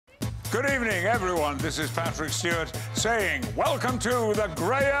Good evening, everyone. This is Patrick Stewart saying, welcome to the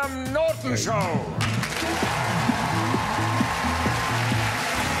Graham Norton Show.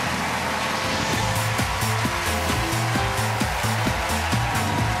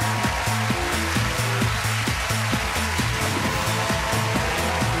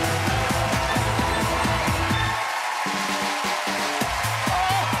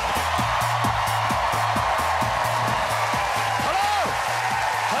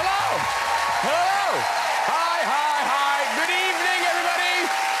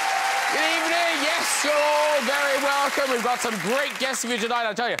 We've got some great guests for you tonight,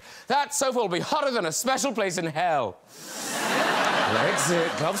 I tell you. That sofa will be hotter than a special place in hell.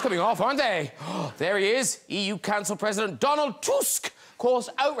 Brexit. Gloves coming off, aren't they? Oh, there he is, EU Council President Donald Tusk.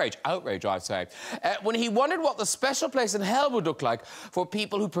 Caused outrage, I'd say, when he wondered what the special place in hell would look like for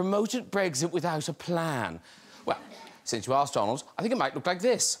people who promoted Brexit without a plan. Well, since you asked, Donald, I think it might look like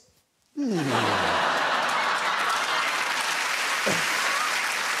this.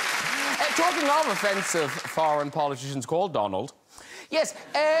 Talking of offensive foreign politicians called Donald, yes,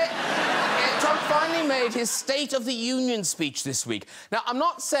 Trump finally made his State of the Union speech this week. Now, I'm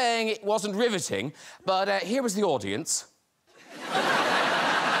not saying it wasn't riveting, but here was the audience. Oh,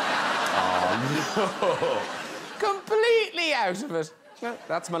 no. Completely out of it. Well,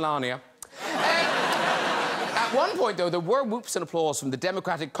 that's Melania. At one point, though, there were whoops and applause from the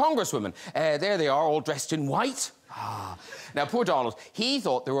Democratic congresswomen. There they are, all dressed in white. Now, poor Donald, he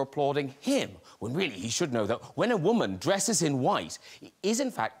thought they were applauding him, when really he should know that when a woman dresses in white, it is in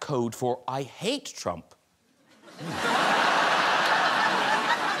fact code for I hate Trump.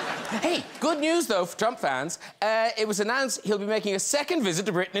 Hey, good news, though, for Trump fans. It was announced he'll be making a second visit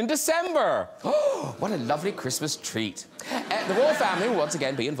to Britain in December. Oh, what a lovely Christmas treat. The royal family will once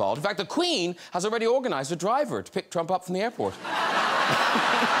again be involved. In fact, the Queen has already organised a driver to pick Trump up from the airport.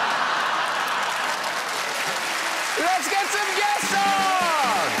 Let's get some guests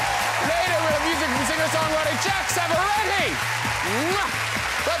on! Later, we'll have music from singer-songwriter Savoretti.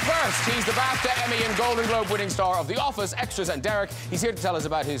 But first, he's the BAFTA, Emmy and Golden Globe winning star of The Office, Extras and Derek. He's here to tell us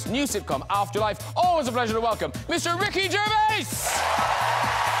about his new sitcom, Afterlife. Always a pleasure to welcome Mr. Ricky Gervais! There he is!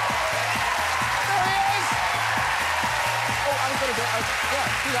 Oh, I was going to go...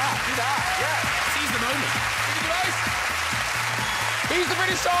 yeah, do that. Yeah, seize the moment. Ricky Gervais! He's the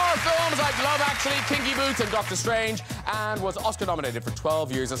British star of films like Love Actually, Kinky Boots and Doctor Strange, and was Oscar-nominated for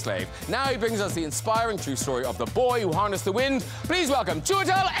 12 Years a Slave. Now he brings us the inspiring true story of the boy who harnessed the wind. Please welcome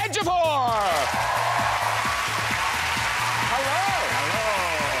Chiwetel Ejiofor! Hello!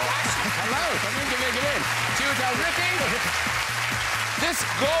 Come in. Chiwetel, Ricky! This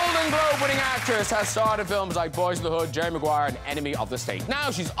Golden Globe-winning actress has starred in films like Boys in the Hood, Jerry Maguire and Enemy of the State. Now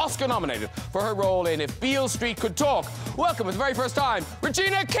she's Oscar-nominated for her role in If Beale Street Could Talk. Welcome for the very first time,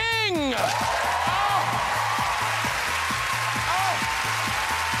 Regina King! Oh!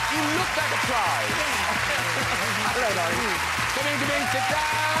 You look like a prize. Hello, darling. Come in, sit down.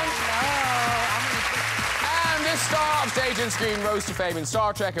 And this star of stage and screen rose to fame in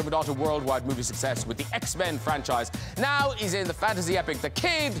Star Trek and went on to worldwide movie success with the X-Men franchise. Now he's in the fantasy epic The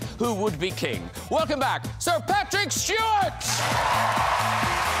Kid Who Would Be King. Welcome back, Sir Patrick Stewart!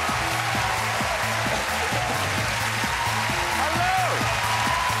 Hello!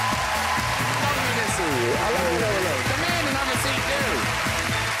 Lovely to see you. Hello. Come in and have a seat, too.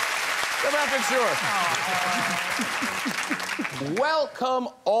 Sir Patrick Stewart. Welcome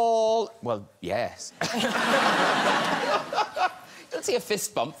all... Well, yes. You don't see a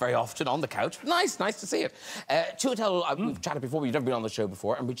fist bump very often on the couch. Nice to see it. Chiwetel, we've chatted before, but you've never been on the show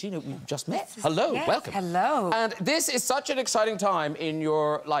before, and Regina, we've just met. Hello, yes, welcome. Hello. And this is such an exciting time in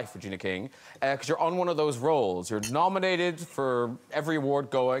your life, Regina King, because you're on one of those roles. You're nominated for every award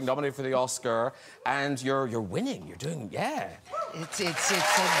going, nominated for the Oscar, and you're winning. You're doing, yeah. It's a good thing.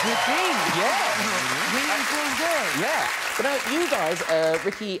 Yeah. Winning feels good. Yeah. But now, you guys,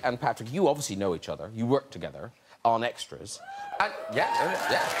 Ricky and Patrick, you obviously know each other. You work together on Extras. And, yeah.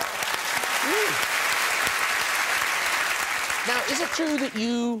 Now, is it true that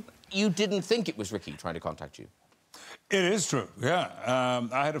you didn't think it was Ricky trying to contact you? It is true, yeah.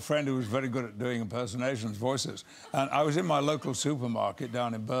 I had a friend who was very good at doing impersonations, voices, and I was in my local supermarket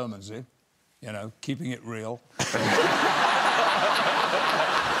down in Bermondsey, you know, keeping it real.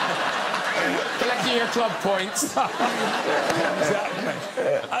 Collecting your club points. Exactly.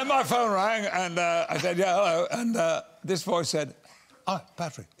 And my phone rang, and I said, yeah, hello, and this voice said, oh,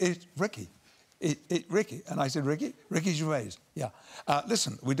 Patrick, it's Ricky. Ricky. And I said, Ricky? Ricky Gervais. Yeah.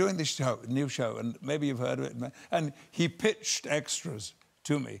 Listen, we're doing this show, new show, and maybe you've heard of it. And he pitched Extras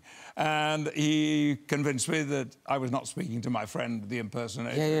to me. And he convinced me that I was not speaking to my friend, the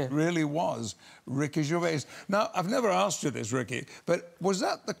impersonator. Yeah. It really was Ricky Gervais. Now, I've never asked you this, Ricky, but was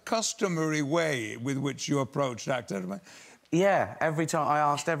that the customary way with which you approached actor? Yeah, every time I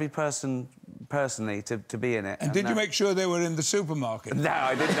asked every person personally to be in it. And did you make sure they were in the supermarket? No,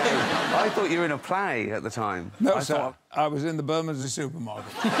 I didn't know. I thought you were in a play at the time. No, sir. I was in the Bermondsey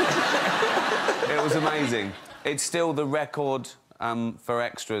supermarket. It was amazing. It's still the record for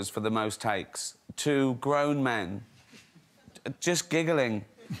extras for the most takes. 2 grown men just giggling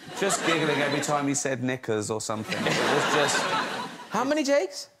every time he said knickers or something. It was just... How many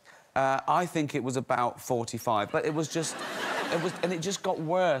takes? I think it was about 45, but it was just... And it just got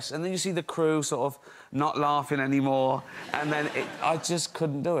worse. And then you see the crew sort of not laughing anymore, and then I just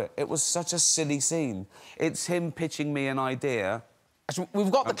couldn't do it. It was such a silly scene. It's him pitching me an idea. Actually,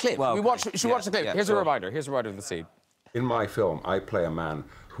 we've got the clip. Well, Should we watch the clip? yeah, Here's sure. a reminder. Here's a reminder of the scene. In my film, I play a man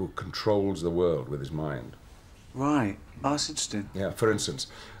who controls the world with his mind. Right. Oh, that's interesting. Yeah, for instance,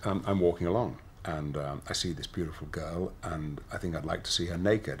 I'm walking along and I see this beautiful girl and I think I'd like to see her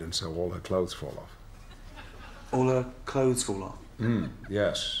naked, and so all her clothes fall off. All her clothes fall off?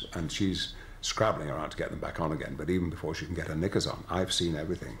 Yes, and she's scrabbling around to get them back on again, but even before she can get her knickers on, I've seen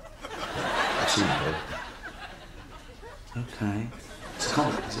everything. I've seen it all. OK. It's a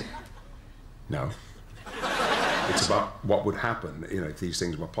comic, is it? No. It's about what would happen, you know, if these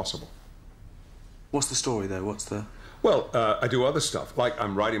things were possible. What's the story, though? What's the... Well, I do other stuff, like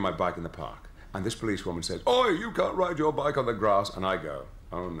I'm riding my bike in the park, and this policewoman says, "Oi, you can't ride your bike on the grass," and I go,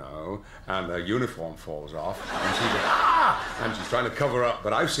 "Oh, no," and her uniform falls off, and she goes, "Ah!" and she's trying to cover up,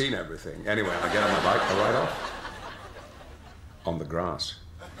 but I've seen everything. Anyway, I get on my bike, I ride off. On the grass.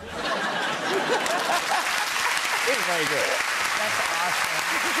 It's very good. That's awesome.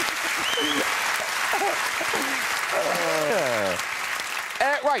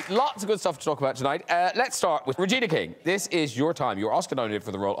 Right, lots of good stuff to talk about tonight. Let's start with Regina King. This is your time. You're Oscar nominated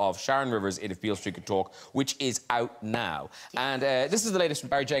for the role of Sharon Rivers in If Beale Street Could Talk, which is out now. And this is the latest from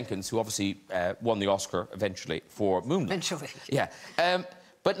Barry Jenkins, who obviously won the Oscar eventually for Moonlight. Eventually. Yeah.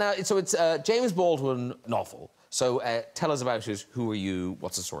 But now, so it's a James Baldwin novel. So tell us about it. Who are you?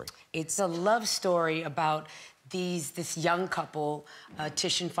 What's the story? It's a love story about this young couple,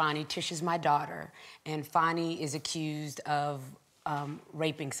 Tish and Fonnie. Tish is my daughter, and Fonnie is accused of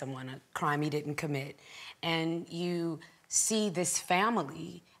raping someone, a crime he didn't commit. And you see this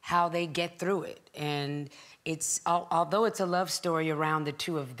family, how they get through it. And it's, although it's a love story around the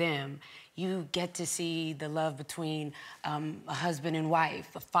two of them, you get to see the love between a husband and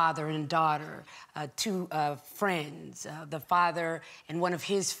wife, a father and daughter, 2 friends, the father and one of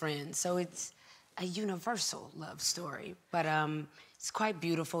his friends. So it's a universal love story, but it's quite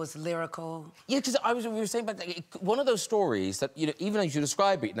beautiful. It's lyrical. Yeah, because we were saying about one of those stories that, you know, even as you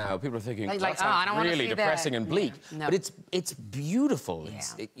describe it now, people are thinking Like, that I don't sounds wanna really see depressing that. and bleak. Yeah, no. But it's beautiful.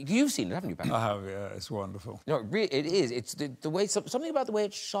 Yeah. You've seen it, haven't you, Patrick? I have, yeah, it's wonderful. No, it is. It's the way something about the way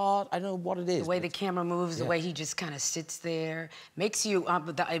it's shot. I don't know what it is. The way the camera moves, the way he just kind of sits there, makes you.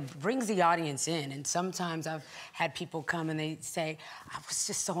 It brings the audience in. And sometimes I've had people come and they say, "I was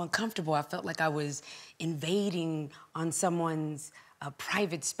just so uncomfortable. I felt like I was invading on someone's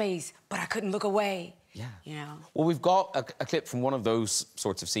private space, but I couldn't look away." Yeah. You know. Well, we've got a clip from one of those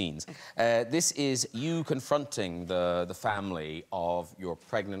sorts of scenes. This is you confronting the family of your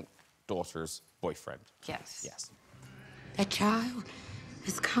pregnant daughter's boyfriend. Yes. Yes. That child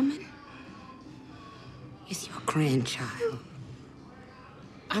is coming. It's your grandchild.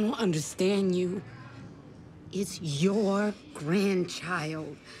 I don't understand you. It's your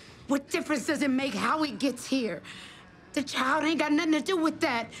grandchild. What difference does it make how he gets here? The child ain't got nothing to do with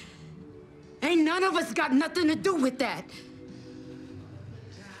that. Ain't none of us got nothing to do with that.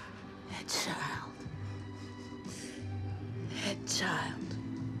 That child. That child.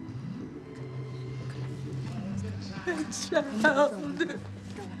 That child.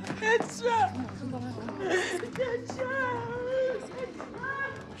 That child. That child.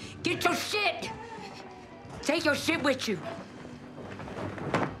 Get your shit. Take your shit with you.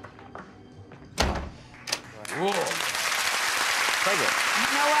 Whoa. Very good. You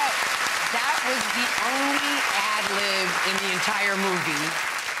know what? That was the only ad-lib in the entire movie.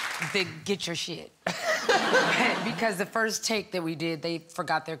 The get your shit. Because the first take that we did, they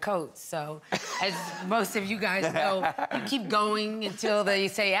forgot their coats. So, as most of you guys know, you keep going until they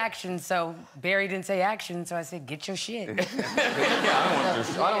say action. So Barry didn't say action, so I said, get your shit.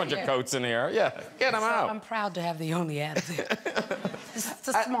 I don't want your coats in here. Yeah, get them out. I'm proud to have the only ad-lib. It's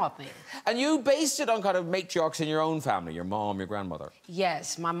a small thing. And you based it on kind of matriarchs in your own family, your mom, your grandmother.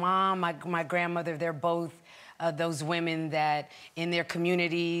 Yes, my mom, my grandmother, they're both those women that in their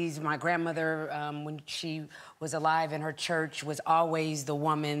communities, my grandmother, when she was alive in her church, was always the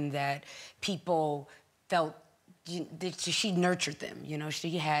woman that people felt that she nurtured them. You know,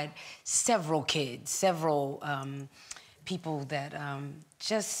 she had several kids, several people that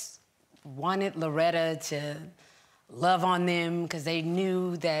just wanted Loretta to love on them because they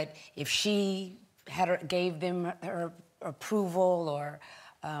knew that if she gave them her approval or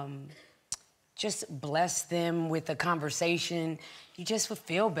just blessed them with a conversation, you just would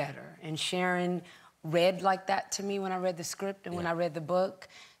feel better. And Sharon read like that to me when I read the script and when I read the book.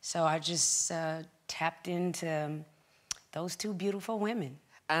 So I just tapped into those two beautiful women.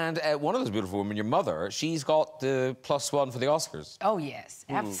 And one of those beautiful women, your mother, she's got the +1 for the Oscars. Oh, yes,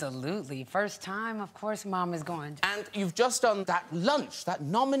 absolutely. First time, of course, Mom is going. And you've just done that lunch, that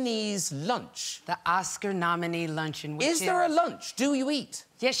nominees' lunch. The Oscar nominee luncheon. Which Is there a lunch? Do you eat?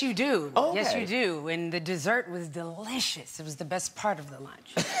 Yes, you do. Okay. Yes, you do. And the dessert was delicious. It was the best part of the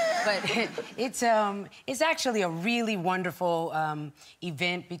lunch. But it's actually a really wonderful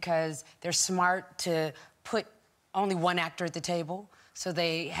event because they're smart to put only one actor at the table. So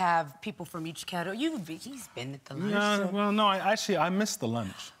they have people from each category. He's been at the lunch. No, so. well, no, I missed the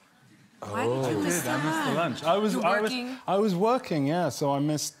lunch. Why did you miss the lunch? I missed the lunch. I was working, yeah, so I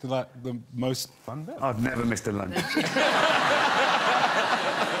missed the most fun bit. I've never missed a lunch. Yeah,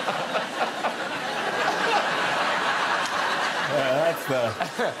 that's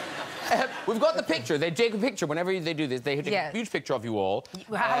the... We've got the picture. They take a picture whenever they do this. They take a huge picture of you all. You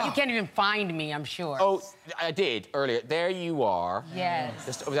can't even find me, I'm sure. Oh, I did earlier. There you are. Yes.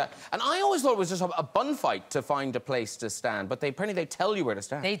 Just over that. And I always thought it was just a bun fight to find a place to stand, but apparently they tell you where to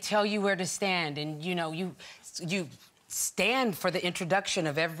stand. They tell you where to stand, and you know you stand for the introduction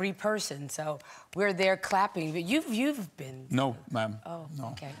of every person. So we're there clapping. But you've been. No, ma'am. Oh,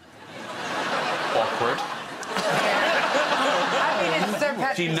 no. Okay. Awkward. I mean, it's Sir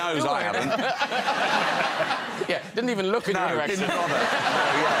Patrick She knows Stewart. I haven't. Yeah, didn't even look in your direction. Didn't bother.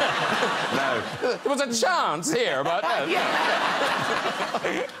 No. There was a chance here, but...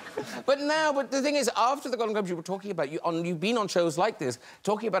 But the thing is, after the Golden Globes, you were talking about... You've been on shows like this,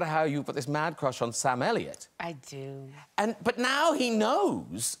 talking about how you've got this mad crush on Sam Elliott. I do. But now he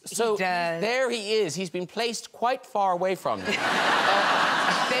knows. So He does. there he is. He's been placed quite far away from you.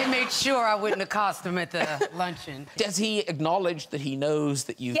 They made sure I wouldn't accost him at the luncheon. Does he acknowledge that he knows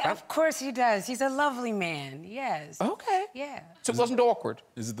that you... Yeah, of course he does. He's a lovely man, yes. OK. Yeah. So it wasn't awkward?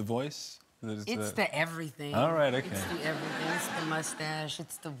 Is it the voice? It's the everything. All right, OK. It's the everything. It's the mustache.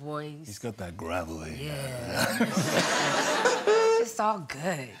 It's the voice. He's got that gravelly... Yeah. It's just all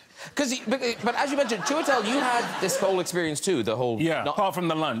good. But as you mentioned, Chiwetel, you had this whole experience too, the whole... Yeah, apart from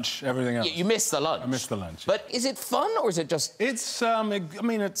the lunch, everything else. You missed the lunch. I missed the lunch. But is it fun, or is it just... It's, I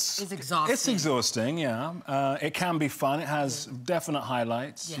mean, it's exhausting. It's exhausting, yeah. It can be fun. It has definite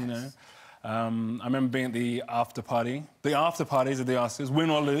highlights, you know. I remember being at the after party. The after parties of the Oscars,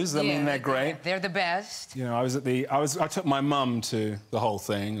 win or lose, I mean, they're great. They're the best. You know, I took my mum to the whole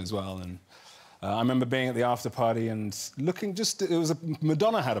thing as well, and I remember being at the after party and looking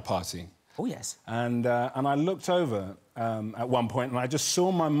Madonna had a party. Oh, yes. And I looked over at one point and I just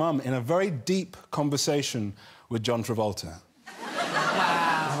saw my mum in a very deep conversation with John Travolta.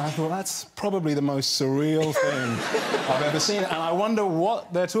 Wow. And I thought, that's probably the most surreal thing I've ever seen. And I wonder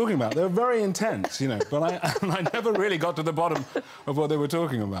what they're talking about. They're very intense, you know, but I never really got to the bottom of what they were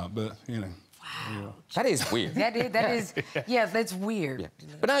talking about, but, you know. Wow. That is weird. That is, yeah, that's weird. Yeah.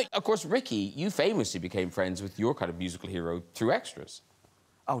 But now, of course, Ricky, you famously became friends with your kind of musical hero through Extras.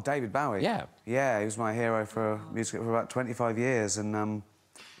 Oh, David Bowie? Yeah. Yeah, he was my hero for about 25 years, and,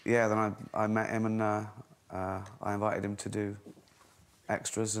 yeah, then I met him and I invited him to do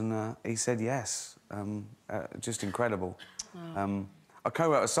Extras, and he said yes. Just incredible. Oh. I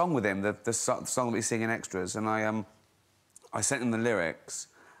co-wrote a song with him, the song that we sing in Extras, and I sent him the lyrics,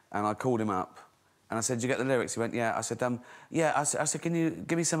 and I called him up, and I said, "Did you get the lyrics?" He went, "Yeah." I said, "Yeah." I said, "Can you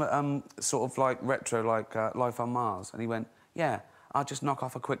give me some sort of like retro, like Life on Mars?" And he went, "Yeah, I'll just knock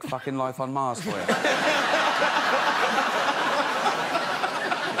off a quick fucking Life on Mars for you."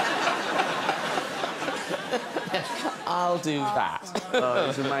 I'll do that. Oh, it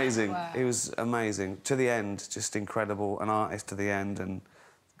was amazing. Wow. It was amazing. To the end, just incredible. An artist to the end, and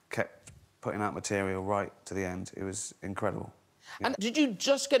kept putting out material right to the end. It was incredible. Yeah. And did you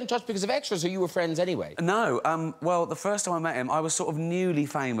just get in touch because of Extras, or you were friends anyway? No. Well, the first time I met him, I was sort of newly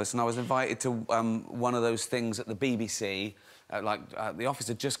famous, and I was invited to one of those things at the BBC. The Office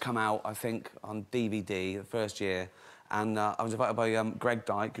had just come out, I think, on DVD the first year, and I was invited by Greg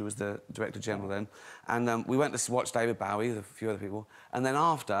Dyke, who was the Director General then, and we went to watch David Bowie with a few other people, and then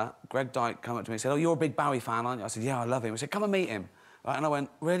after, Greg Dyke came up to me and said, "Oh, you're a big Bowie fan, aren't you?" I said, "Yeah, I love him." He said, "Come and meet him." Right, and I went,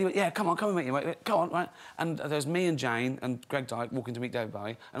 "Really?" Went, "Yeah, come on and meet him. Wait, come on, right?" And there was me and Jane and Greg Dyke walking to meet David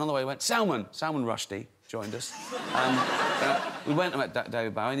Bowie, and on the way we went, Salman Rushdie joined us. We went and met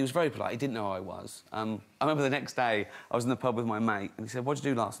David Bowie, and he was very polite. He didn't know who I was. I remember the next day, I was in the pub with my mate, and he said, "What'd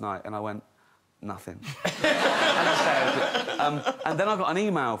you do last night?" And I went, "Nothing." And then I got an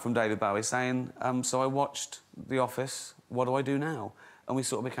email from David Bowie saying, "So I watched The Office. What do I do now?" And we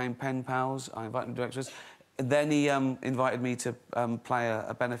sort of became pen pals. I invited him to directors. Then he invited me to play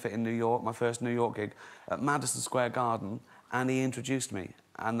a benefit in New York, my first New York gig, at Madison Square Garden, and he introduced me.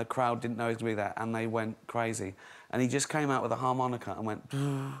 And the crowd didn't know he was going to be there, and they went crazy. And he just came out with a harmonica and went,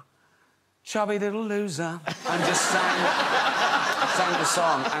 "Chubby little loser," and just sang the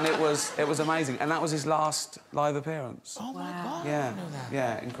song, and it was amazing. And that was his last live appearance. Oh, my God. Yeah, I didn't know that.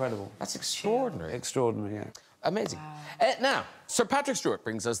 yeah, incredible. That's extraordinary. Extraordinary, yeah. Amazing. Now, Sir Patrick Stewart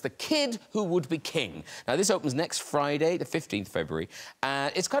brings us The Kid Who Would Be King. Now, this opens next Friday, the 15th of February.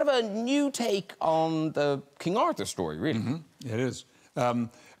 It's kind of a new take on the King Arthur story, really. It is. The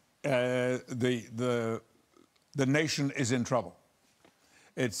nation is in trouble.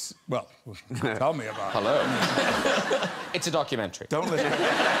 It's, well, tell me about it. Hello. It's a documentary. Don't listen.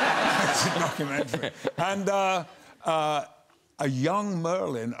 It's a documentary. And a young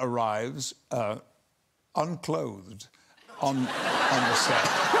Merlin arrives unclothed on the set.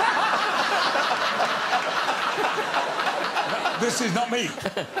 This is not me.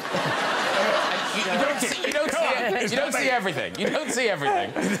 You don't see everything. You don't see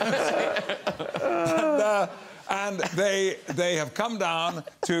everything. And they have come down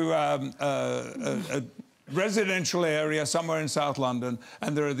to a residential area somewhere in South London,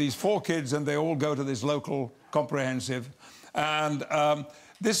 and there are these 4 kids, and they all go to this local comprehensive. And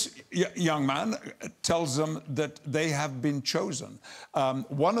this young man tells them that they have been chosen.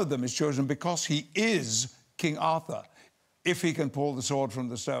 One of them is chosen because he is King Arthur, if he can pull the sword from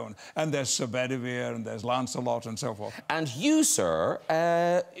the stone. And there's Sir Bedivere, and there's Lancelot, and so forth. And you, sir,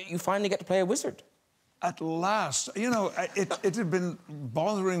 you finally get to play a wizard. At last. You know, it had been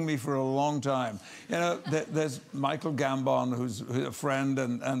bothering me for a long time. You know, there's Michael Gambon, who's a friend,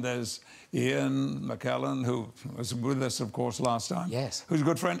 and there's Ian McKellen, who was with us, of course, last time. Yes. Who's a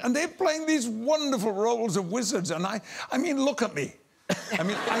good friend. And they're playing these wonderful roles of wizards. And I mean, look at me. I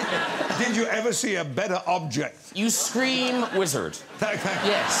mean, did you ever see a better object? You scream wizard.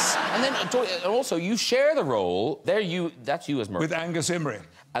 Yes. And then also you share the role. That's you as Merlin. With Angus Imrie.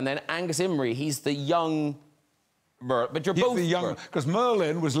 And then Angus Imrie, he's the young Merlin. But you're both the young, because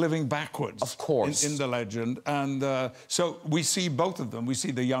Merlin was living backwards. Of course. In the legend. And so we see both of them. We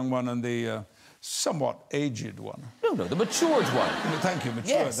see the young one and the somewhat aged one. No, the matured one. Thank you, matured.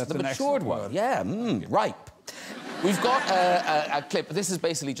 Yes, that's the an matured one. word. Yeah, ripe. We've got a clip. This is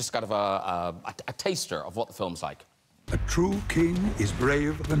basically just kind of a taster of what the film's like. A true king is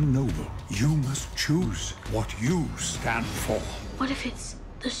brave and noble. You must choose what you stand for. What if it's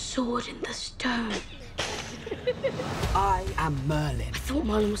the sword in the stone? I am Merlin. I thought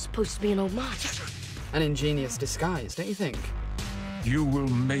Merlin was supposed to be an old man. An ingenious disguise, don't you think? You will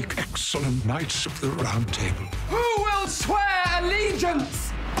make excellent knights of the Round Table. Who will swear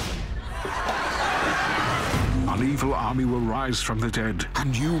allegiance? An evil army will rise from the dead,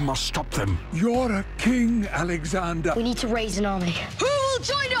 and you must stop them. You're a king, Alexander. We need to raise an army. Who will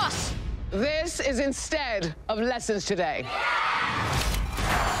join us? This is instead of lessons today.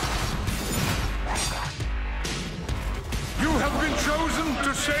 You have been chosen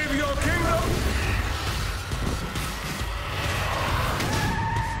to save your kingdom.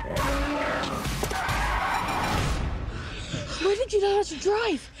 Where did you learn how to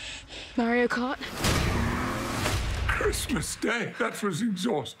drive? Mario Kart? Christmas Day. That was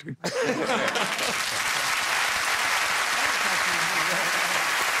exhausting.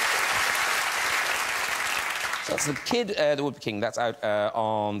 So that's The Kid That Would Be King. That's out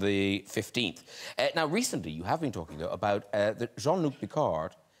on the 15th. Now, recently, you have been talking, though, about Jean-Luc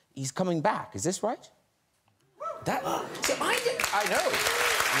Picard. He's coming back. Is this right? I know.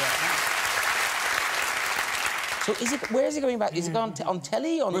 Yeah. So where is he going back? Is it on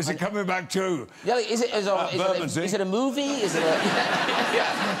telly? Where's he coming back to? Yeah, is it a movie? Is it a...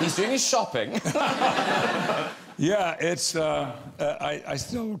 Yeah, he's doing his shopping. Yeah, it's... I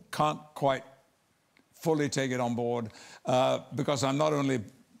still can't quite fully take it on board because I'm not only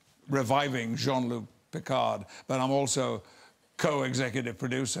reviving Jean-Luc Picard, but I'm also co-executive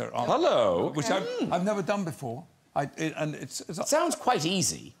producer on... Hello. Which I've never done before. It sounds quite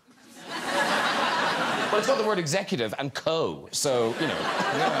easy. Well, it's got the word executive and co, so, you know.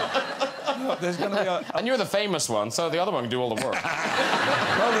 Yeah. No, there's going to be a... And you're the famous one, so the other one can do all the work.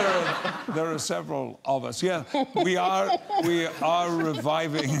 Well, there are several of us. Yeah, we are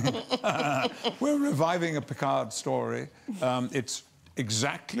reviving... we're reviving a Picard story. It's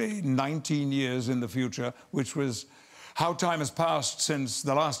exactly 19 years in the future, which was how time has passed since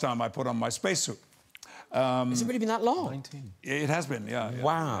the last time I put on my spacesuit. Has it really been that long? 19. It has been, yeah.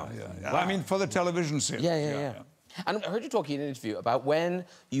 Wow. Wow. I mean, for the television series. Yeah. And I heard you talking in an interview about when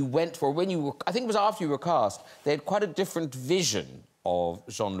you went for, when you were, I think it was after you were cast, they had quite a different vision of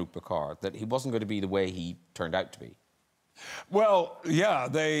Jean-Luc Picard, that he wasn't going to be the way he turned out to be. Well, yeah,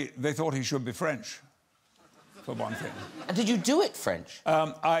 they thought he should be French, for one thing. And did you do it French?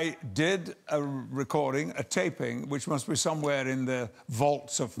 I did a recording, a taping, which must be somewhere in the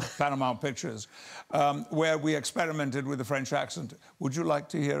vaults of Paramount Pictures, where we experimented with the French accent. Would you like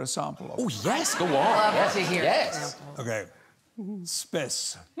to hear a sample of it? Oh, yes, go on. Love to hear yes. OK.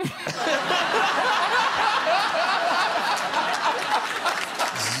 Space.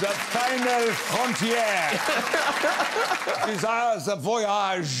 The final frontière. These are the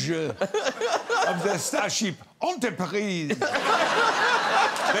voyage of the starship Enterprise.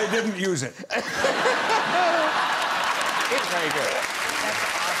 They didn't use it. It's very good.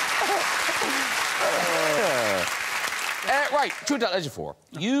 Right, Chiwetel Ejiofor,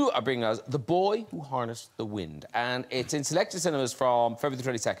 you are bringing us The Boy Who Harnessed the Wind, and it's in selected cinemas from February the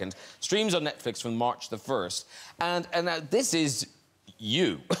 22nd, streams on Netflix from March the 1st, and now this is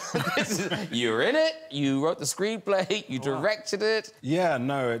you. You're in it, you wrote the screenplay, you directed it. Yeah,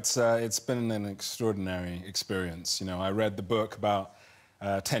 no, it's been an extraordinary experience. You know, I read the book about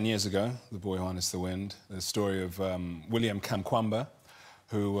 10 years ago, The Boy Who Harnessed the Wind, the story of William Kamkwamba,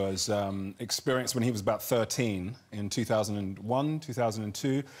 who was experienced when he was about 13 in 2001,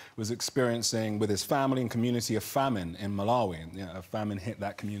 2002, was experiencing with his family and community a famine in Malawi. You know, a famine hit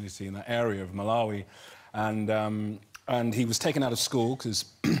that community in that area of Malawi. And he was taken out of school because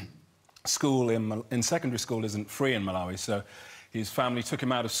school in secondary school isn't free in Malawi. So his family took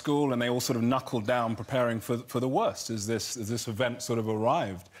him out of school and they all sort of knuckled down preparing for the worst as this event sort of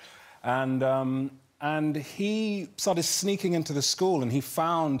arrived. And he started sneaking into the school and he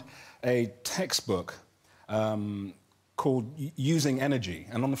found a textbook called Using Energy.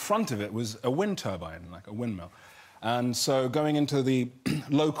 And on the front of it was a wind turbine, like a windmill. And so going into the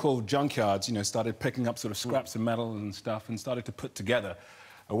local junkyards, you know, started picking up sort of scraps of metal and stuff and started to put together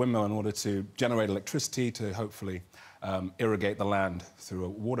a windmill in order to generate electricity to hopefully irrigate the land through a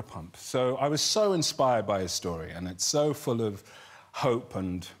water pump. So I was so inspired by his story, and it's so full of hope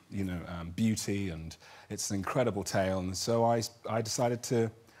and, you know, beauty, and it's an incredible tale. And so I decided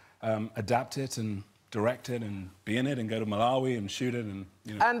to adapt it and direct it and be in it and go to Malawi and shoot it and,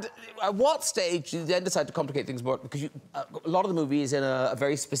 you know. And at what stage did you then decide to complicate things more? Because a lot of the movie is in a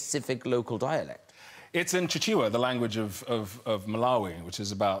very specific local dialect. It's in Chichewa, the language of Malawi, which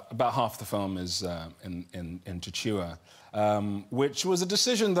is about half the film is in Chichewa, which was a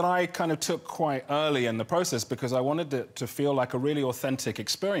decision that I kind of took quite early in the process because I wanted it to feel like a really authentic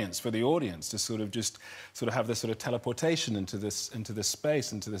experience for the audience, to sort of have this sort of teleportation into this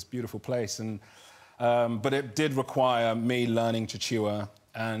space, into this beautiful place. And but it did require me learning Chichewa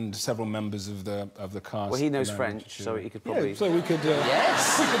and several members of the cast. Well, he knows French, so he could probably... Yeah, so we could...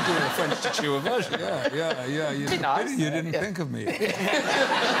 Yes! We could do a French Chichewa version. Yeah. You didn't think of me.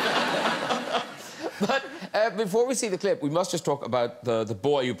 But before we see the clip, we must just talk about the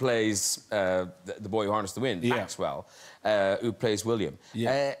boy who plays... the boy who harnessed the wind, Maxwell, who plays William.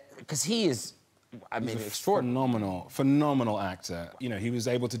 Yeah. Because he is... I mean, extraordinary. Phenomenal actor. You know, he was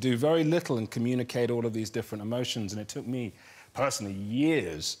able to do very little and communicate all of these different emotions, and it took me, personally,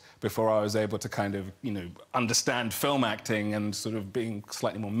 years before I was able to kind of, you know, understand film acting and sort of being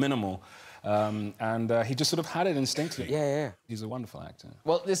slightly more minimal. He just sort of had it instinctively. Yeah. He's a wonderful actor.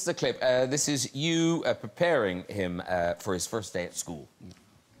 Well, this is a clip. This is you preparing him for his first day at school.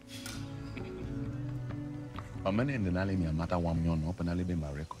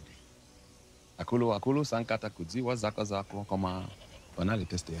 Akulu sankata kudzi wazako zako kama banali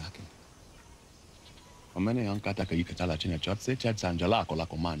teste yake. Omene yankata kayikatala chini chotse chatsanja lako la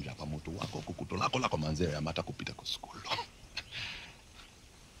komanja kwa mtu wako kukuto lako manzere amata kupita ku school.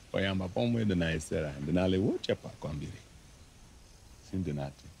 Oyamba pomwe de na esera ndinale woche pa kwambiri.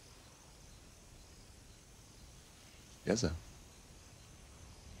 Sindinati. Yes sir.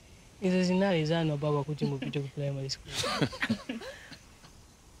 Izo zinali zano baba kuti mupite ku primary school.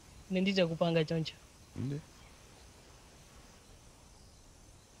 Nendija kupanga choncho. Nde.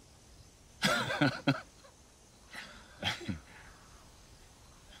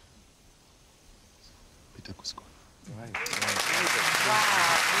 nipite kusikoni. Right.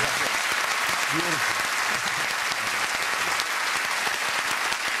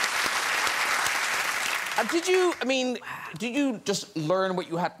 Did you just learn what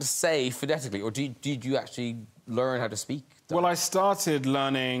you had to say phonetically, or did you actually learn how to speak? Well, I started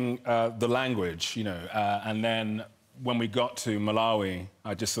learning the language, you know, and then when we got to Malawi,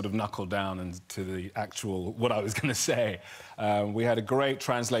 I just sort of knuckled down into the actual, what I was going to say. We had a great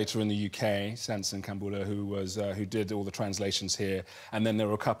translator in the UK, Sanson Kambula, who did all the translations here. And then there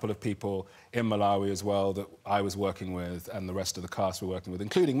were a couple of people in Malawi as well that I was working with, and the rest of the cast were working with,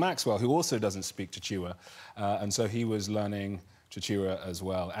 including Maxwell, who also doesn't speak Chichewa. And so he was learning Chichewa as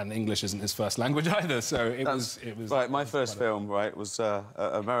well, and English isn't his first language either, so it was... Right, my first film, right, was an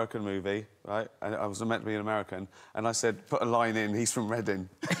American movie, right, and I was meant to be an American, and I said, put a line in, he's from Reading.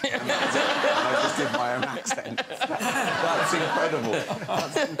 And that was it. And I just did my own accent. That's incredible.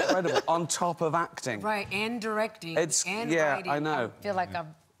 That's incredible. On top of acting. Right, and directing, and yeah, writing. I know. I feel like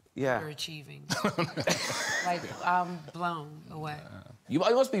I'm overachieving. Like, I'm blown away. You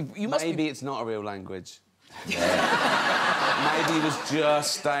must be... Maybe it's not a real language. Maybe he was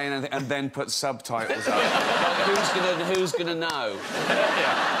just staying and then put subtitles up. Who's gonna know?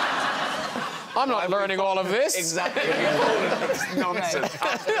 I'm not learning all of this. Exactly. It's nonsense.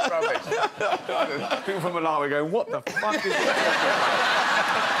 Absolute rubbish. People from Malawi going, what the fuck is this?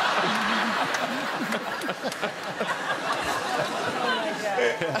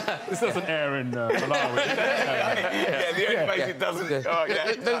 This doesn't air in Malawi. Yeah, the only place it doesn't. Oh,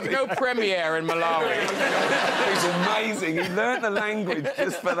 yeah. There's no premiere in Malawi. He's amazing. He learnt the language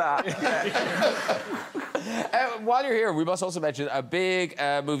just for that. While you're here, we must also mention a big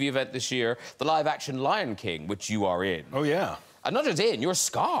movie event this year, the live-action Lion King, which you are in. Oh, yeah. And not just in, you're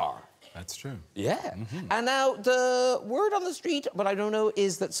Scar. That's true. Yeah. And now, the word on the street, but I don't know,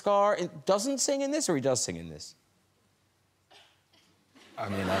 is that Scar doesn't sing in this, or he does sing in this? I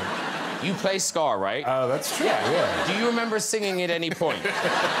mean, You play Scar, right? Oh, that's true, yeah. Do you remember singing at any point?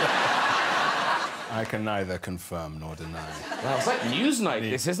 I can neither confirm nor deny. Well, it's like Newsnight,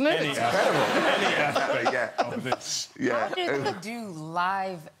 this, isn't it? It's incredible. Any aspect of this. How do you do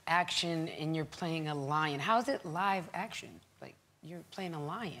live action and you're playing a lion? How is it live action? Like, you're playing a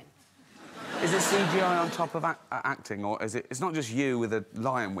lion. Is it CGI on top of acting, or is it... It's not just you with a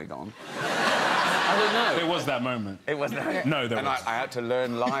lion wig on? I don't know. There was that moment. It was that? No, there and wasn't. I had to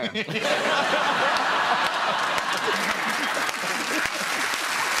learn lion.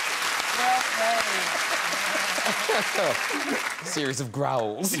 Series of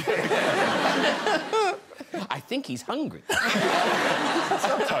growls. I think he's hungry.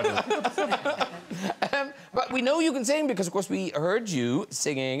 But we know you can sing because, of course, we heard you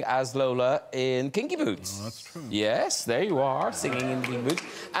singing as Lola in Kinky Boots. Oh, that's true. Yes, there you are, singing in Kinky Boots.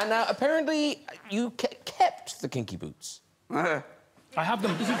 And now, apparently, you kept the Kinky Boots. I have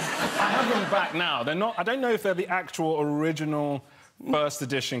them back now. They're not... I don't know if they're the actual original first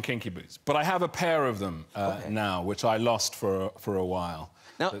edition Kinky Boots, but I have a pair of them now, which I lost for a while.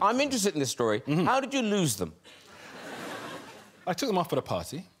 Now, I'm interested in this story. How did you lose them? I took them off at a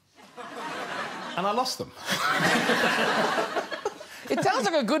party, and I lost them. It sounds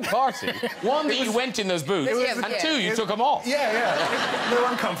like a good party. One, that you went in those boots, and two, you took them off. Yeah. They were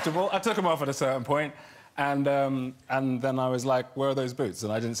uncomfortable. I took them off at a certain point, and then I was like, where are those boots?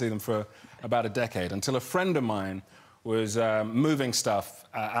 And I didn't see them for about a decade, until a friend of mine was moving stuff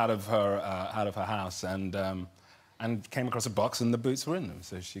out of her house, and came across a box, and the boots were in them.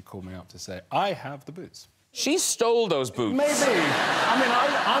 So she called me up to say, I have the boots. She stole those boots. Maybe. I mean,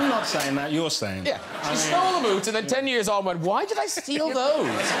 I'm not saying that. You're saying. Yeah. She stole the boots, and then 10 years on went, why did I steal those?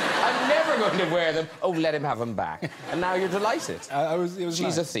 I'm never going to wear them. Oh, let him have them back. And now you're delighted. She's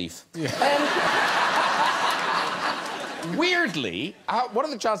nice. a thief. Yeah. Weirdly, what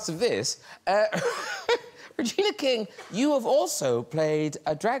are the chances of this? Regina King, you have also played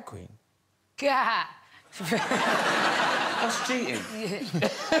a drag queen. God. That's cheating.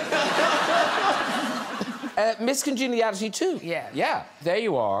 Miss Congeniality 2. Yeah. Yeah, there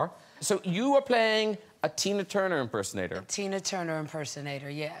you are. So you are playing a Tina Turner impersonator. A Tina Turner impersonator,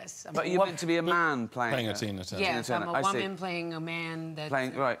 yes. But you're meant to be a man playing a Tina Turner. Yes, I'm a woman playing a man that's...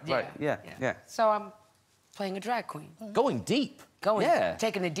 Right, yeah. So I'm playing a drag queen. Going deep.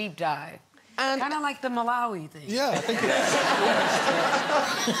 Taking a deep dive. And kind of like the Malawi thing. Yeah, I think it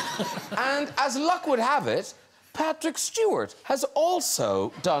is. And as luck would have it, Patrick Stewart has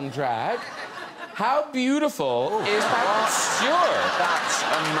also done drag. How beautiful is Patrick Stewart? That's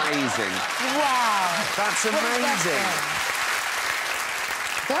amazing. Wow. That's amazing.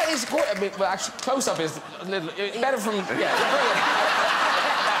 That is quite... I mean, well, actually, close-up is a little... better from... Yeah.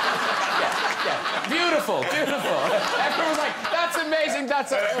 Yeah, beautiful, beautiful. Everyone was like, that's amazing,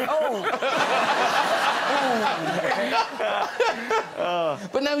 that's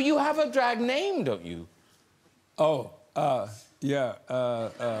But now you have a drag name, don't you? Oh, yeah,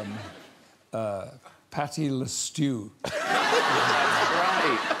 Patty Le Stew.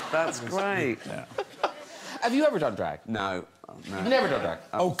 Great. That's great. Yeah. Have you ever done drag? No. No. You've never done drag?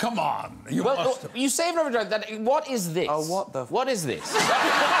 Oh, come on. You Well, must have. you say you've never done that. What is this? Oh, what the... What is this?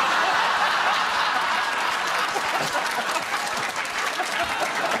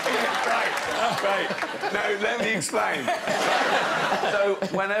 Right. No, let me explain. So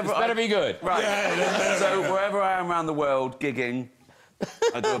whenever This better be good. Right. Yeah, So wherever I am around the world gigging,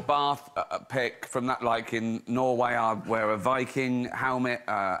 I do a bath pick from that. Like in Norway, I wear a Viking helmet.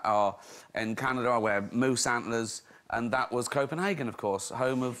 Or in Canada, I wear moose antlers. And that was Copenhagen, of course,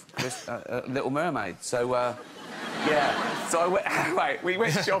 home of Little Mermaid. So, yeah. So I went... Right, we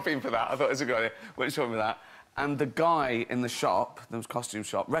went shopping for that. I thought it was a good idea. Went shopping for that. And the guy in the shop, the costume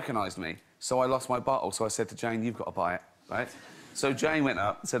shop, recognised me. So I lost my bottle. So I said to Jane, you've got to buy it, right? So Jane went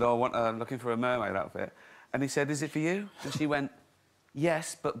up and said, oh, I want, looking for a mermaid outfit. And he said, is it for you? And she went,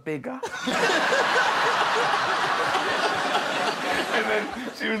 yes, but bigger. And then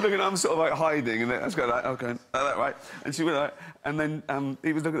she was looking, I'm sort of like hiding, and then I was going like, oh, going, oh, that right. And she went like, and then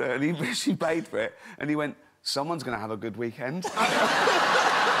he was looking at her, and she paid for it, and he went, someone's going to have a good weekend.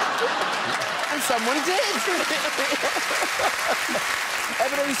 And someone did.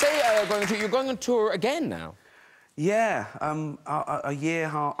 But you say you're going on tour again now. Yeah, a year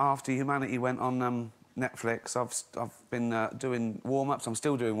after Humanity went on Netflix, I've been doing warm-ups. I'm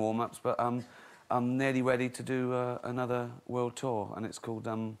still doing warm-ups, but I'm nearly ready to do another world tour, and it's called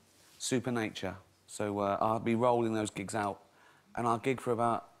Supernature. So I'll be rolling those gigs out, and I'll gig for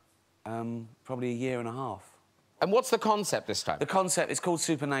about probably a year and a half. And what's the concept this time? The concept is called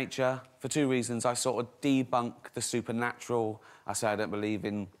Supernature for two reasons. I sort of debunk the supernatural. I say I don't believe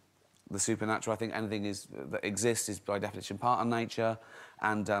in the supernatural. I think anything that exists is by definition part of nature,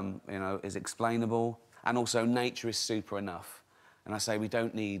 and you know, is explainable. And also, nature is super enough. And I say we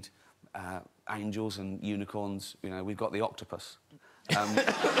don't need angels and unicorns. You know, we've got the octopus. So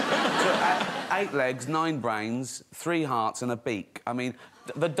 8 legs, 9 brains, 3 hearts and a beak. I mean,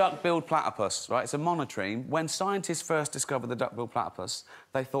 the duck-billed platypus, right? It's a monotreme. When scientists first discovered the duck-billed platypus,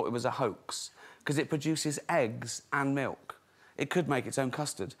 they thought it was a hoax because it produces eggs and milk. It could make its own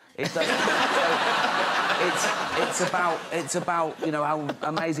custard. It does. So it's about you know how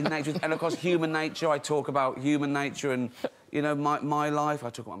amazing nature is, and of course human nature. I talk about human nature and you know my life. I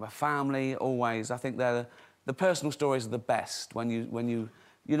talk about my family always. I think the personal stories are the best when you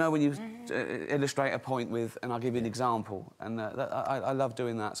illustrate a point with, and I'll give you an example, and I love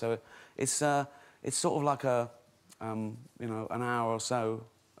doing that. So it's sort of like a you know, an hour or so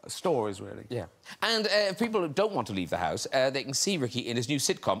stories, really. Yeah. And if people don't want to leave the house, they can see Ricky in his new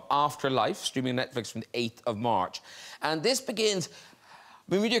sitcom, Afterlife, streaming on Netflix from the 8th of March. And this begins...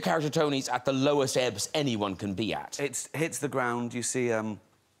 I mean, with your character, Tony's at the lowest ebbs anyone can be at. It hits the ground. You see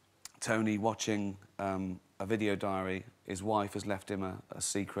Tony watching a video diary. His wife has left him a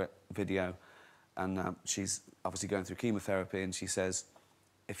secret video, and she's obviously going through chemotherapy, and she says,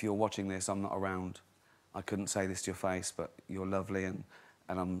 if you're watching this, I'm not around. I couldn't say this to your face, but you're lovely,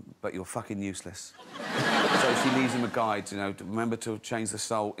 but you're fucking useless. So she leaves him a guide, you know, to remember to change the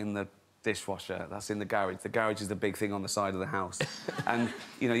salt in the dishwasher. That's in the garage. The garage is the big thing on the side of the house. And,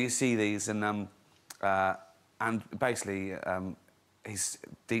 you know, you see these, and basically, he's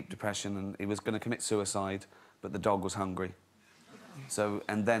deep depression, and he was going to commit suicide, but the dog was hungry. So,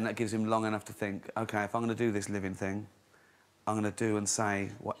 and then that gives him long enough to think, OK, if I'm going to do this living thing, I'm going to do and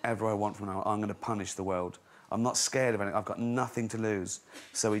say whatever I want from now. I'm going to punish the world. I'm not scared of anything. I've got nothing to lose.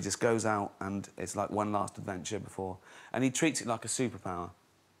 So he just goes out, and it's like one last adventure before. And he treats it like a superpower,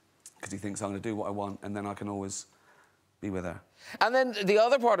 because he thinks, I'm going to do what I want, and then I can always be with her. And then the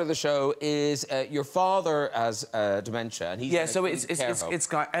other part of the show is your father has dementia, and he's... Yeah, so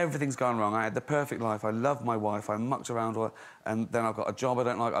everything's gone wrong. I had the perfect life. I love my wife. I mucked around with her, and then I've got a job I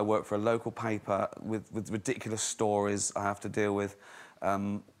don't like. I work for a local paper with ridiculous stories I have to deal with.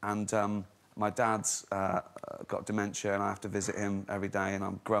 My dad's got dementia, and I have to visit him every day, and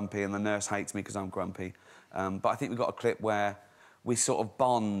I'm grumpy, and the nurse hates me because I'm grumpy. But I think we've got a clip where we sort of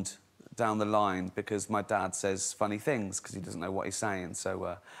bond down the line because my dad says funny things because he doesn't know what he's saying.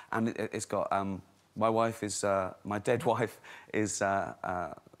 So, and it's got... my wife is... my dead wife is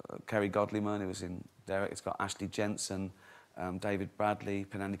Kerry Godliman, who was in Derek. It's got Ashley Jensen, David Bradley,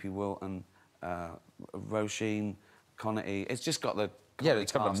 Penelope Wilton, Roisin, Connaughty. It's just got the Yeah,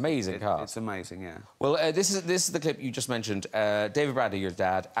 it's got an amazing cast. It's amazing, yeah. Well, this is the clip you just mentioned. David Bradley, your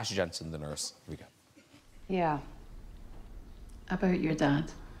dad, Ashley Jensen, the nurse. Here we go. Yeah. About your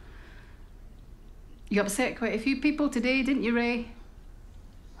dad. You upset quite a few people today, didn't you, Ray?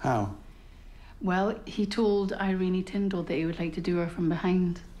 How? Well, he told Irene Tyndall that he would like to do her from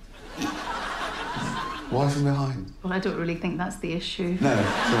behind. Why from behind? Well, I don't really think that's the issue. No,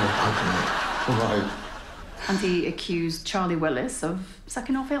 sure, okay. All right. And he accused Charlie Willis of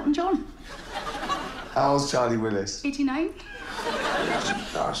sucking off Elton John. How's Charlie Willis? 89.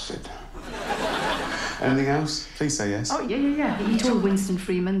 Bastard. Anything else? Please say yes. Oh, yeah. He told Winston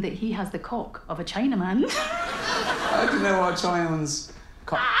Freeman that he has the cock of a Chinaman. I don't know what Chinaman's...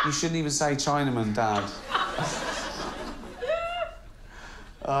 You shouldn't even say Chinaman, Dad.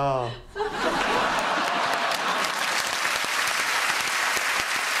 Oh.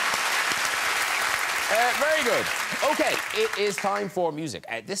 Very good. OK, it is time for music.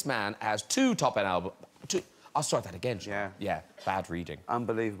 This man has 2 top 10 albums. I'll start that again. Yeah, bad reading.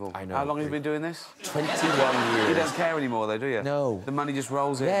 Unbelievable. I know. How long have you been doing this? 21 years. You don't care anymore, though, do you? No. The money just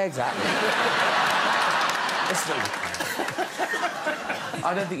rolls in. Yeah, exactly.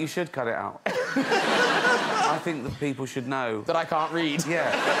 I don't think you should cut it out. I think that people should know. That I can't read?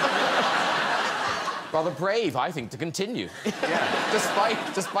 Yeah. Rather brave, I think, to continue. Yeah.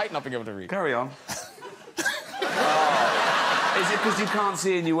 despite not being able to read. Carry on. Is it because you can't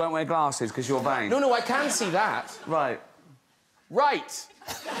see and you won't wear glasses because you're vain? No, I can see that. Right. Right.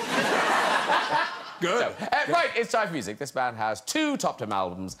 Good. So, right, it's time for music. This band has 2 top 10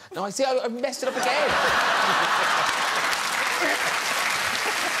 albums. Now, I see I've messed it up again.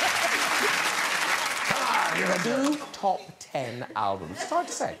 Come on, 2 top 10 albums. It's hard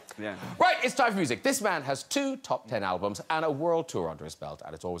to say. Yeah. Right, it's time for music. This man has 2 top 10 albums and a world tour under his belt,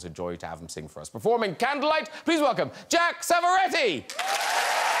 and it's always a joy to have him sing for us. Performing Candlelight, please welcome Jack Savoretti.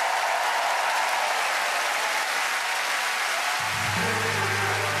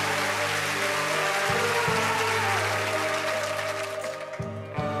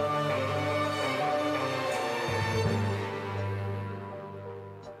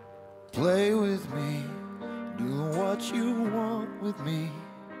 Play with me, do what you want with me.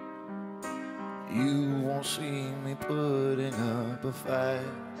 You won't see me putting up a fight.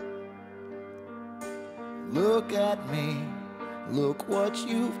 Look at me, look what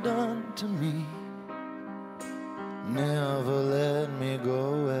you've done to me. Never let me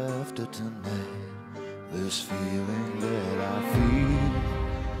go after tonight. This feeling that I feel,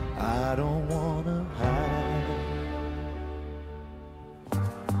 I don't wanna hide.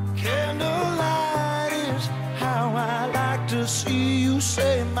 Candlelight is how I like to see you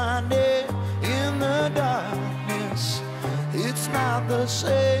say my name in the darkness. It's not the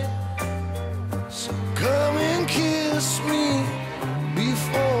same. So come and kiss me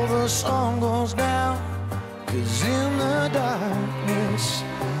before the sun goes down. 'Cause in the darkness,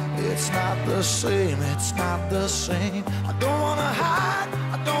 it's not the same, it's not the same. I don't wanna hide,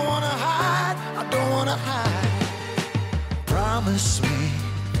 I don't wanna hide, I don't wanna hide. Promise me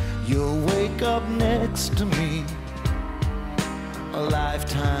you'll wake up next to me. A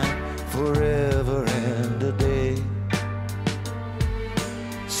lifetime, forever and a day.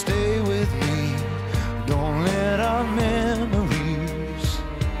 Stay with me, don't let our memories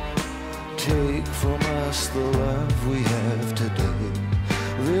take from us the love we have today.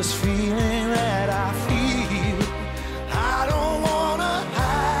 This feeling that I feel, I don't wanna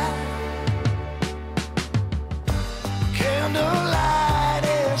hide. Candlelight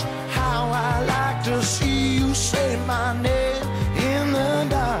is how I like to see you say my name in the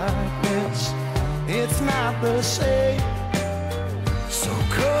darkness. It's not the same. So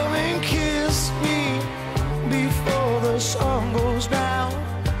come and kiss me before the sun goes down.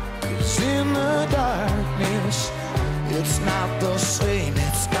 'Cause in the darkness, it's not the same,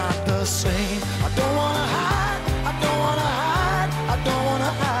 it's not the same. I don't wanna hide, I don't wanna hide, I don't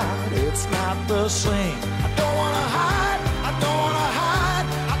wanna hide. It's not the same. I don't wanna hide, I don't wanna hide,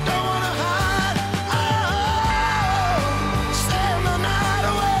 I don't wanna hide. Oh, send the night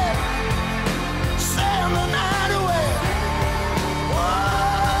away, send the night away. Whoa,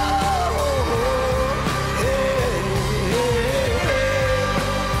 hey, hey, hey.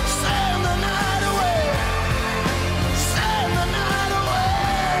 Send the night away, send the night away.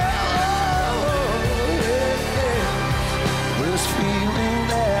 Oh, hey, hey. This feeling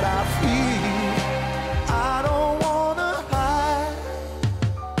that I feel, I don't wanna hide.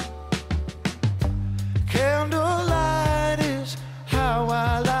 Candlelight is how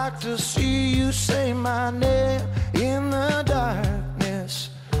I like to see you say my name in the darkness.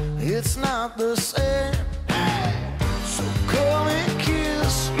 It's not the same. So come and kiss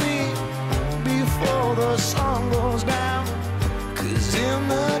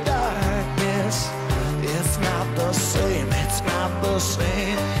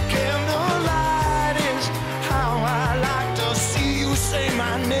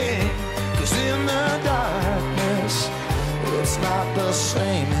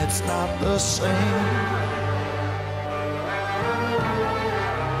it's not the same.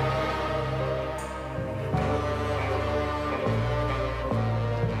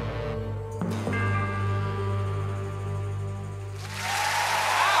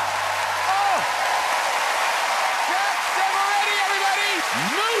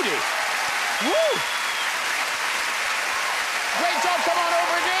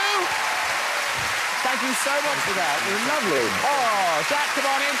 Thank you so much for that. It was lovely. Oh, Jack, come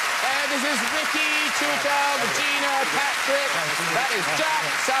on in. This is Ricky, Chiwetel, Regina, Patrick. That is Jack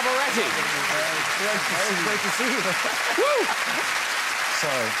Savoretti. Great to see you. Woo!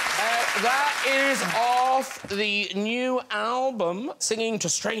 Sorry. That is off the new album, Singing to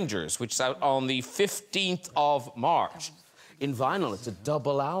Strangers, which is out on the 15th of March. In vinyl, it's a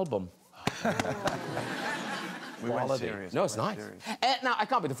double album. We went serious. No, it's nice. Now, I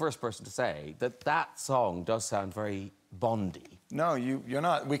can't be the first person to say that that song does sound very Bondy. No, you're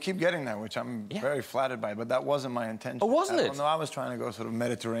not. We keep getting that, which I'm very flattered by, but that wasn't my intention. Oh, wasn't it? No, I was trying to go sort of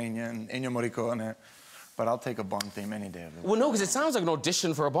Mediterranean, Ennio Morricone, but I'll take a Bond theme any day of the week. Well, no, because it sounds like an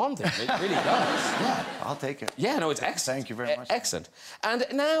audition for a Bond theme. It really does. Yeah. I'll take it. Yeah, no, it's excellent. Thank you very much. Excellent. And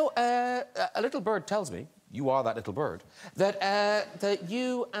now, a little bird tells me, you are that little bird, that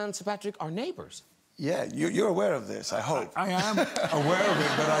you and Sir Patrick are neighbours. Yeah, you're aware of this, I hope. I am aware of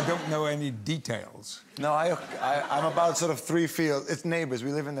it, but I don't know any details. No, I'm about sort of 3 fields. It's neighbours.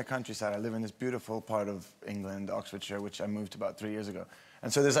 We live in the countryside. I live in this beautiful part of England, Oxfordshire, which I moved about 3 years ago.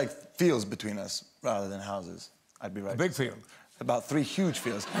 And so there's like fields between us rather than houses. I'd be right. A big field. About 3 huge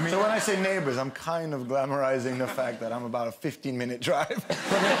fields. I mean, so when I say neighbours, I'm kind of glamorizing the fact that I'm about a 15-minute drive.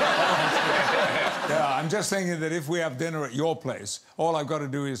 Yeah, I'm just thinking that if we have dinner at your place, all I've got to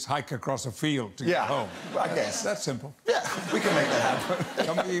do is hike across a field to get home. I guess. That's simple. Yeah, we can make that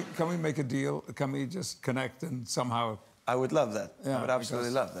happen. Can we make a deal? Can we just connect and somehow... I would love that. Yeah, I would absolutely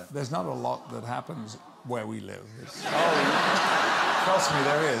love that. There's not a lot that happens where we live. Trust me,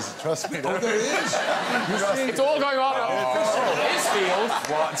 there is. Trust me, there is. It's all going on in his field.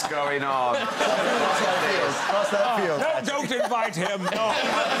 What's going on? Cross that field. No, don't invite him, no.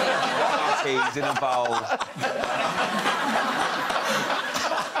 He's in a bowl.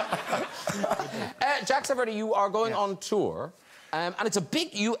 Jack Savoretti, you are going on tour. And it's a big...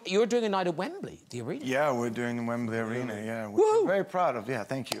 You're doing a night at Wembley, the arena. Yeah, we're doing the Wembley Arena, yeah. Which we're very proud of. Yeah,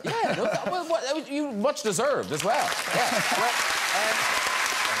 thank you. Yeah, no, well, you much deserved as well. Yeah.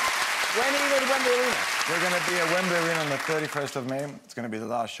 When are you going to Wembley Arena? We're going to be at Wembley Arena on the 31st of May. It's going to be the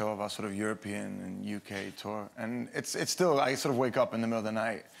last show of our sort of European and UK tour. And it's still... I sort of wake up in the middle of the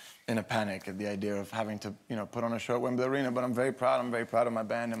night in a panic at the idea of having to, you know, put on a show at Wembley Arena. But I'm very proud. I'm very proud of my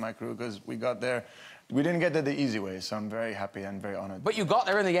band and my crew because we got there... We didn't get there the easy way, so I'm very happy and very honoured. But you got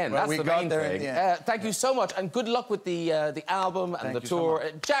there in the end. Well, That's the main thing. Thank you so much, and good luck with the album and the tour.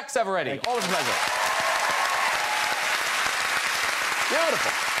 So Jack Savoretti, all a pleasure.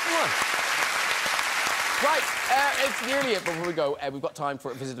 Beautiful. Come on. Right, it's nearly it. Before we go, we've got time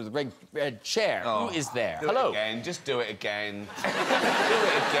for a visit to the red chair. Oh, who is there? Do Hello. It again. Just do it again. Do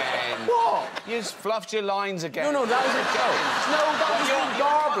it again. What? You just fluffed your lines again. No, that was a joke. No, that was me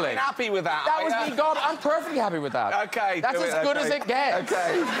garbling. I'm happy with that. That was me garbling. I'm perfectly happy with that. OK. That's as good as it gets.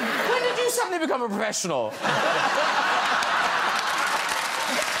 OK. When did you suddenly become a professional?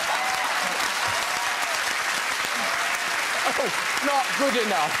 Not good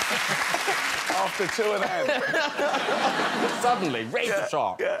enough. After 2 of them. Suddenly, razor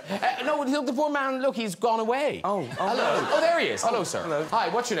sharp. No, look, the poor man, look, he's gone away. Oh, hello. No. Oh, there he is. Hello, sir. Hello. Hi,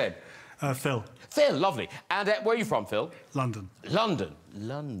 what's your name? Phil. Phil, lovely. And where are you from, Phil? London. London.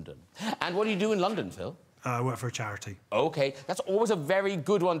 London. And what do you do in London, Phil? I work for a charity. OK. That's always a very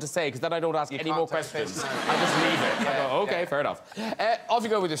good one to say, because then I don't ask any more questions. I just leave it. I go, OK, fair enough. Off you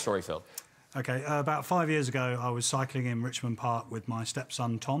go with your story, Phil. OK, about 5 years ago, I was cycling in Richmond Park with my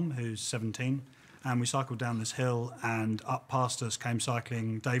stepson, Tom, who's 17, and we cycled down this hill, and up past us came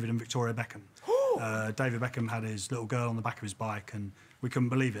cycling David and Victoria Beckham. David Beckham had his little girl on the back of his bike, and we couldn't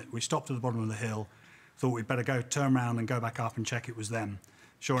believe it. We stopped at the bottom of the hill, thought we'd better go turn around and go back up and check it was them.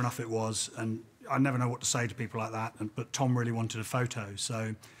 Sure enough, it was, and I never know what to say to people like that, but Tom really wanted a photo,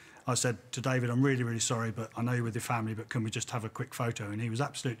 so I said to David, I'm really, really sorry, but I know you're with your family, but can we just have a quick photo? And he was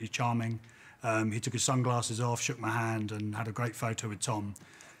absolutely charming. He took his sunglasses off, shook my hand, and had a great photo with Tom.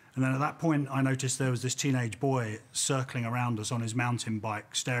 And then at that point, I noticed there was this teenage boy circling around us on his mountain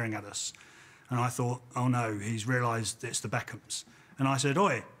bike, staring at us. And I thought, oh no, he's realised it's the Beckhams. And I said,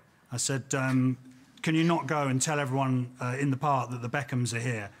 oi. I said, can you not go and tell everyone in the park that the Beckhams are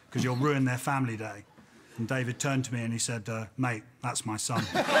here, because you'll ruin their family day? And David turned to me and he said, mate, that's my son.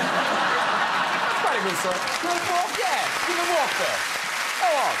 That's quite a good story. You can walk, yeah. You can walk there. Go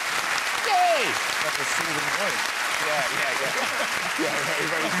on. Hey! That's a soothing voice. Yeah,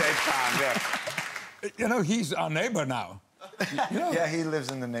 very deadpan, yeah. You know, he's our neighbour now. You know? Yeah, he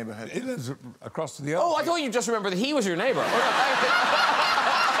lives in the neighborhood. He lives across the other. Oh, I thought you just remembered that he was your neighbour.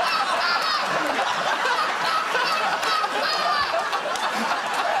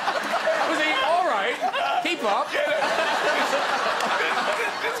 Was he all right? Keep up.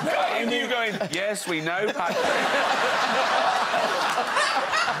 And you going, yes, we know, Patrick.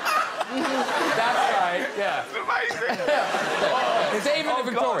 That's right, yeah. David and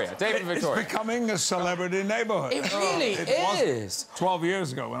Victoria. David and Victoria. It's becoming a celebrity neighbourhood. It really is. 12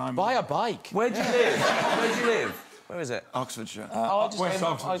 years ago when I'm... Buy a bike. Where'd you live? Where'd you live? Where is it? Oxfordshire. West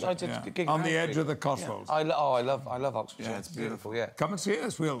Oxfordshire. I did gig on the in edge of the Cotswolds. I love Oxfordshire. Yeah, it's beautiful. Yeah. Come and see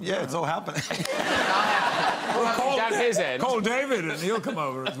us. Yeah, it's all happening. Down his end. Call David and he'll come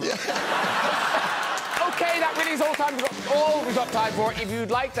over as well. OK, that really is all we've got time for. If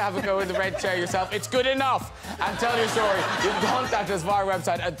you'd like to have a go in the red chair yourself, it's good enough. And tell your story. You can contact us via our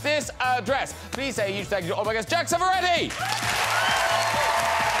website at this address. Please say a huge thank you to all my guests. Jack Savoretti!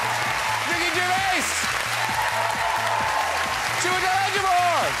 Ricky Gervais! Chiwetel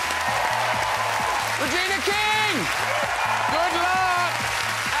Ejiofor! Regina King! Good luck!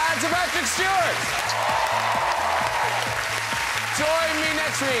 And to Patrick Stewart! Join me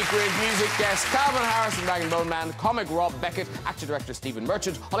next week with music guests Calvin Harris and Rag & Bone Man, comic Rob Beckett, actor-director Stephen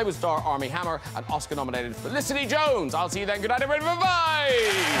Merchant, Hollywood star Armie Hammer, and Oscar-nominated Felicity Jones. I'll see you then. Good night, everybody. Bye-bye!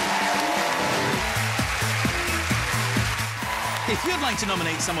 If you'd like to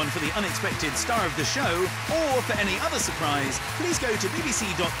nominate someone for the unexpected star of the show, or for any other surprise, please go to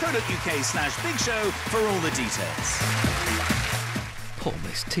bbc.co.uk/Big Show for all the details. Poor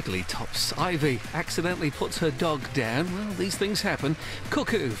Miss Tiggly-Tops. Ivy accidentally puts her dog down. Well, these things happen.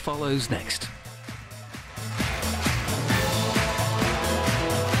 Cuckoo follows next.